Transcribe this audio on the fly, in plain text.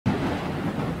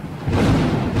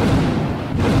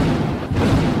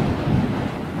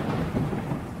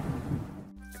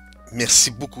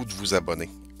Merci beaucoup de vous abonner,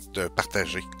 de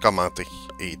partager, commenter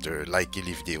et de liker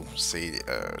les vidéos. C'est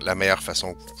la meilleure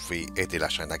façon que vous pouvez aider la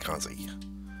chaîne à grandir.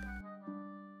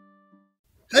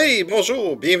 Hey,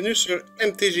 bonjour, bienvenue sur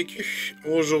MTGQ.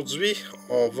 Aujourd'hui,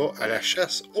 on va à la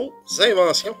chasse aux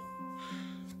inventions.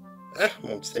 Ah,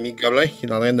 mon petit ami Gobelin qui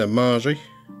est en train de manger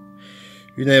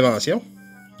une invention.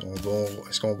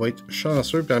 Est-ce qu'on va être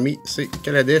chanceux parmi ces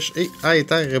Kaladesh et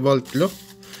Aether Revolt là?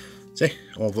 Tiens,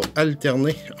 on va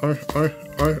alterner 1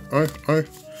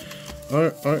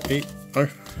 et 1.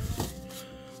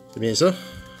 C'est bien ça?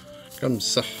 Comme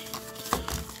ça.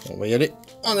 On va y aller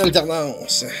en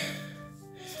alternance.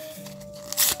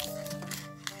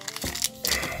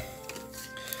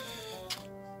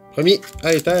 Premier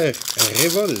Aether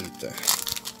Revolt.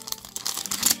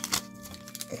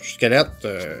 Jusqu'à date,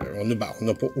 on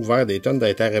n'a pas ouvert des tonnes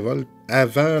d'Aether Revolt.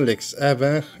 Avant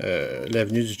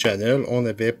l'avenue du channel, on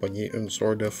avait pogné une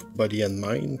Sword of Body and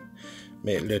Mind,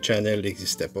 mais le channel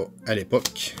n'existait pas à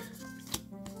l'époque.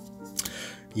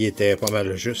 Il était pas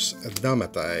mal juste dans ma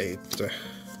tête.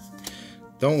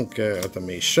 Donc,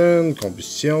 Automation,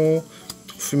 Combustion,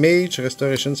 Fumage,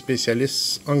 Restoration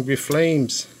Specialist, Hungry Flames,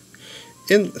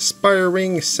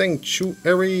 Inspiring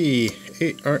Sanctuary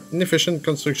et un Efficient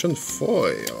Construction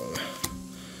Foil.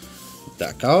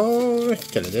 D'accord.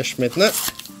 Kaladesh maintenant.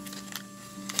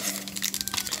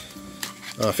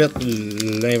 En fait,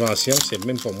 l'invention, c'est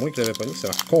même pas moi qui l'avais pogné, c'est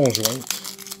la conjointe.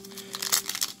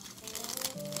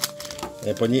 Elle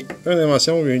a pogné une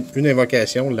invention et une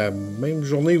invocation la même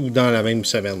journée ou dans la même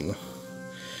semaine.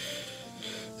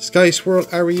 Sky Swirl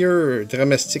Harrier,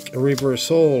 Dramatic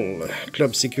Reversal,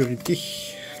 Club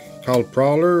Security, Call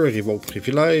Prowler, Revolt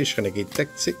Privilege, Renegade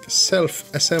Tactic,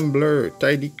 Self-Assembler,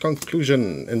 Tidy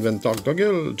Conclusion, Inventor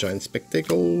Goggle, Giant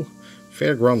Spectacle,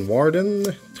 Fairground Warden,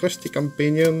 Trusty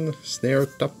Companion, Snare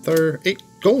Topter et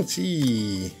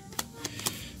Gonti.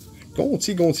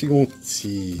 Gonti.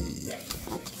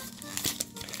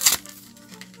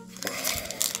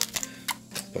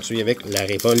 On poursuit avec la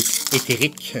révolte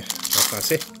éthérique en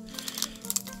français.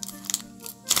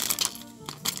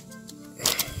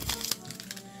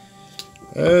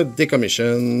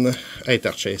 Decommission,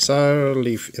 Aether Chaser,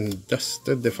 Leaf in Dust,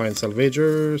 Defiant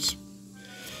Salvagers.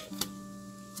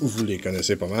 Vous les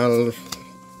connaissez pas mal.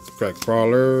 Crack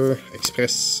Crawler,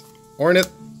 Express, Hornet,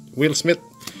 Wheelsmith,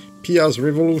 Pia's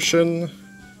Revolution,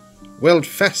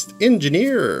 Fast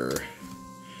Engineer.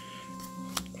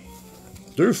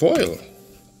 2 foils.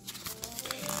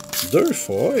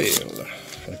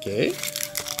 OK.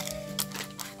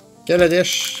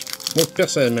 Kaladesh. Moi,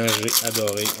 personnellement, j'ai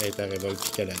adoré Aether Revolt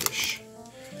et Kaladesh.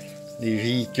 Les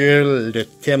véhicules, le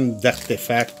thème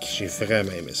d'artefacts, j'ai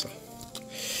vraiment aimé ça.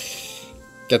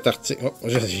 Cathartic. Oh,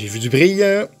 j'ai vu du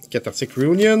brillant. Cathartic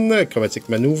Reunion, Chromatic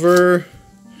Maneuver,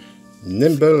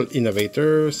 Nimble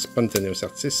Innovator, Spontaneous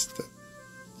Artist,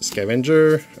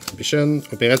 Scavenger, Ambition,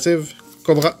 Opérative,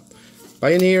 Cobra,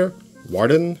 Pioneer,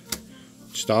 Warden,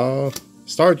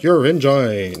 Start Your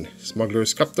Engine,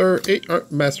 Smuggler's Copter et un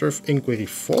Master of Inquiry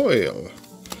Foil.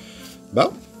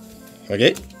 Bon,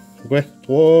 ok. Ouais,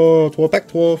 3 packs,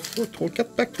 4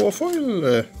 packs, 3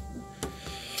 foils.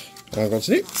 On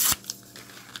continue.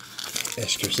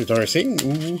 Est-ce que c'est un signe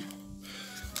ou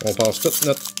on passe toute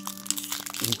notre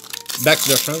bac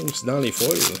de chance dans les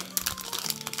foils?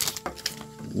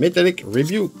 Metallic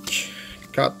Rebuke,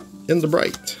 Caught in the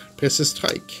Bright, Precise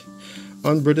Strike,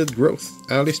 Unbreeded Growth,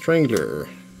 Alley Strangler,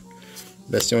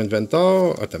 Bastion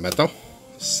Inventor, Automaton,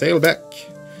 Sailback,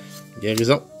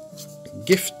 Guérison,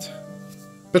 Gift,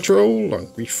 Patrol,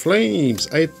 Hungry Flames,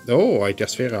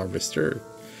 Aethersphere Harvester,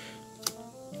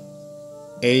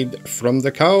 Aid from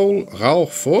the Cowl, Rare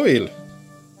Foil.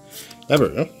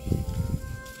 D'abord, hein?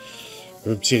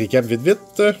 Un petit récap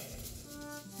vite.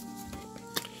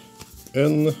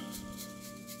 1,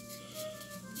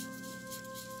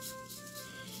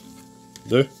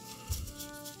 2.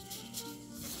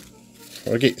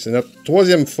 Ok, c'est notre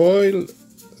 3e foil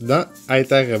dans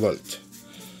Aether Revolt.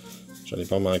 J'en ai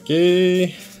pas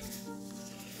manqué.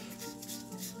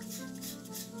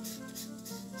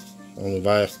 On a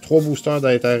ouvert 3 boosters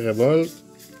d'Aether Revolt.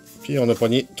 Puis on a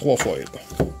pogné 3 foils.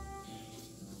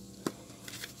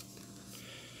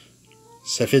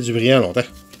 Ça fait du brillant longtemps.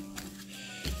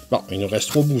 Bon, il nous reste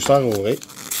 3 boosters à ouvrir.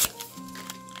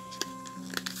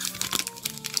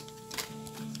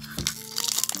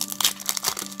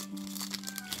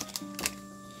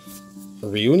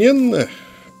 Reunion,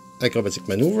 Acrobatic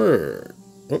Maneuver,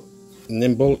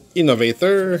 Nimble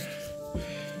Innovator,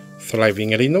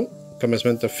 Thriving Rhino,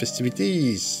 Commencement of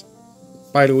Festivities,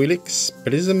 Pyrohelix,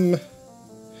 Prism,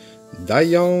 Die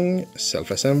Young,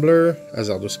 Self-Assembler,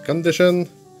 Hazardous Condition,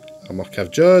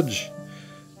 Armorcraft Judge,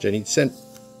 Johnny Descent,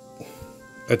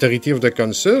 Authority of the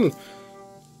Consul,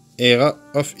 Era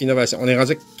of Innovation. On est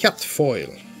rendu avec 4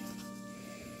 foils.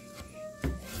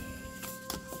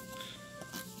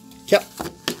 4.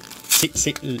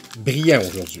 C'est brillant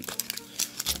aujourd'hui.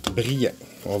 Brillant.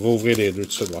 On va ouvrir les deux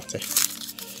tout ça de voir. Tiens.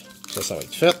 Ça va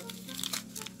être fait.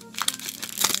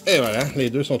 Et voilà, les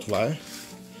deux sont ouverts.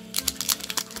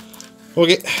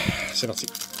 Ok, c'est parti.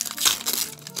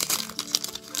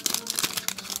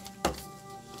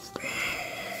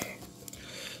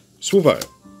 Swooper,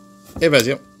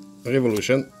 Évasion,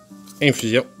 Revolution,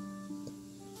 Infusion,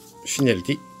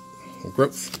 Finalité,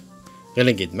 Growth,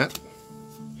 Renegade Map,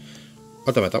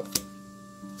 Automaton,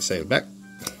 Sailback,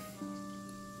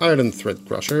 Iron Thread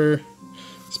Crusher,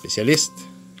 Spécialiste,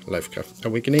 Lifecraft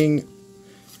Awakening,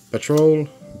 Patrol,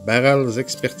 Barrels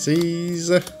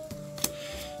Expertise,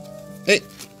 et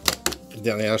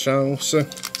dernière chance.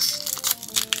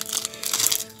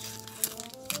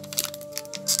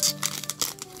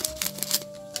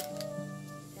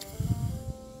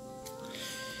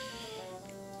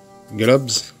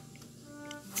 Globs,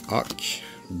 Hawk,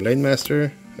 Blade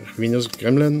Master, Ruinous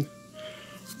Gremlin,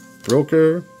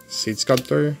 Broker, Seed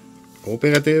Sculptor,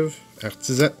 Opérative,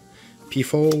 Artisan,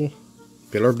 Peafowl,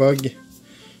 Pillarbug,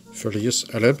 Furious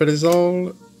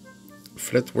Reprisal,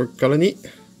 Flatwork Colony,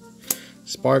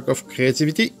 Spark of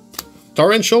Creativity,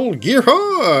 Torrential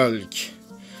Gearhulk.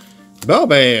 Bon,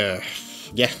 ben,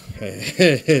 yeah.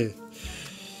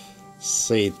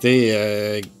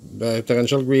 C'était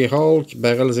Torrential Gearhulk,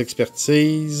 Barrels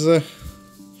Expertise,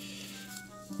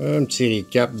 un petit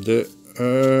recap de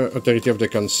Authority of the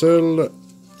Consul,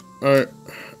 un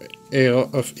Era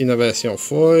of Innovation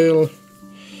Foil,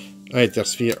 un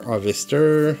Intersphere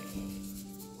Harvester,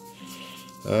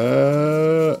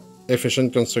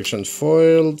 Efficient Construction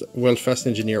Foiled, Well-Fast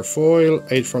Engineer Foil,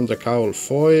 Aid from the Cowl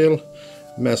Foil,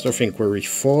 Master of Inquiry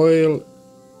Foil,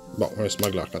 bon, un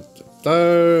Smuggler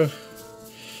Conducteur,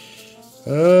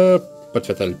 pas de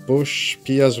Fatal Push,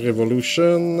 Pia's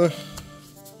Revolution,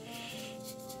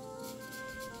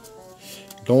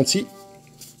 Gonti,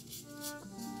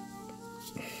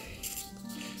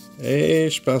 et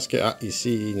je pense que,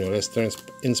 ici, il nous reste un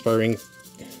Inspiring.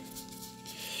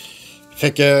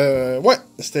 Fait que, ouais,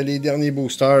 c'était les derniers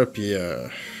boosters puis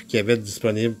qu'il y avait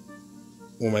disponibles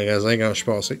au magasin quand je suis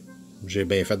passé. J'ai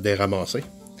bien fait de les ramasser.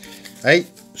 Hey,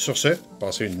 sur ce,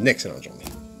 passez une excellente journée.